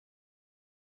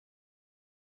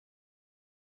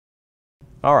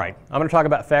All right, I'm going to talk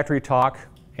about FactoryTalk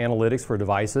analytics for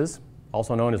devices,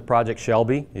 also known as Project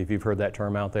Shelby, if you've heard that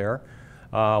term out there.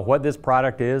 What this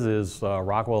product is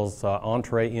Rockwell's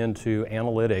entree into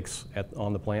analytics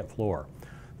on the plant floor.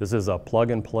 This is a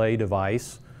plug-and-play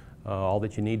device. All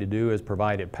that you need to do is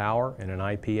provide it power and an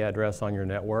IP address on your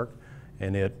network,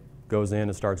 and it goes in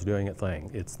and starts doing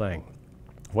its thing.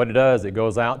 What it does, it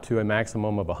goes out to a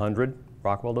maximum of 100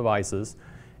 Rockwell devices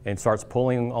and starts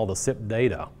pulling all the SIP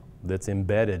data that's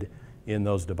embedded in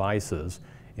those devices,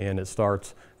 and it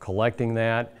starts collecting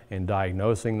that and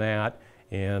diagnosing that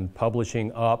and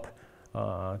publishing up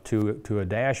to a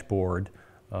dashboard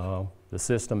the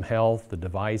system health, the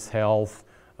device health,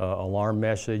 alarm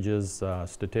messages,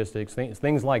 statistics,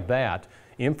 things like that,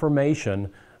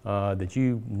 information that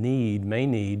you may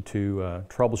need to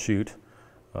troubleshoot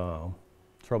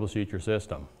your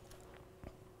system.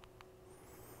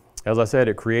 As I said,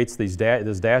 it creates this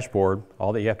dashboard.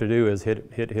 All that you have to do is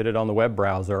hit it on the web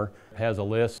browser. It has a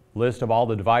list of all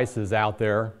the devices out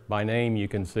there by name, you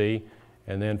can see,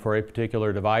 and then for a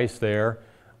particular device there,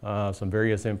 some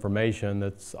various information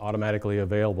that's automatically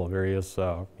available, various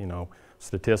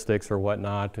statistics or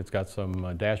whatnot. It's got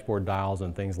some dashboard dials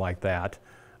and things like that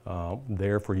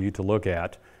there for you to look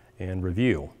at and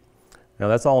review. Now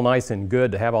that's all nice and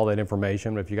good to have all that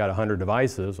information, but if you got 100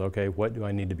 devices, okay, what do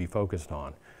I need to be focused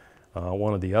on?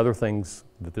 One of the other things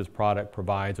that this product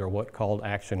provides are what called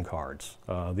action cards.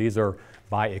 These are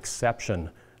by exception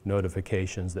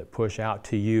notifications that push out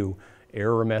to you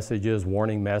error messages,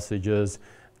 warning messages,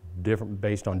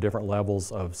 based on different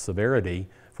levels of severity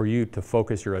for you to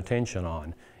focus your attention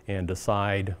on and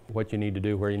decide what you need to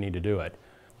do, where you need to do it.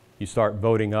 You start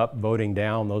voting up, voting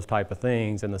down, those type of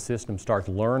things, and the system starts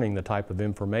learning the type of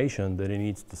information that it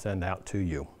needs to send out to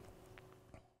you.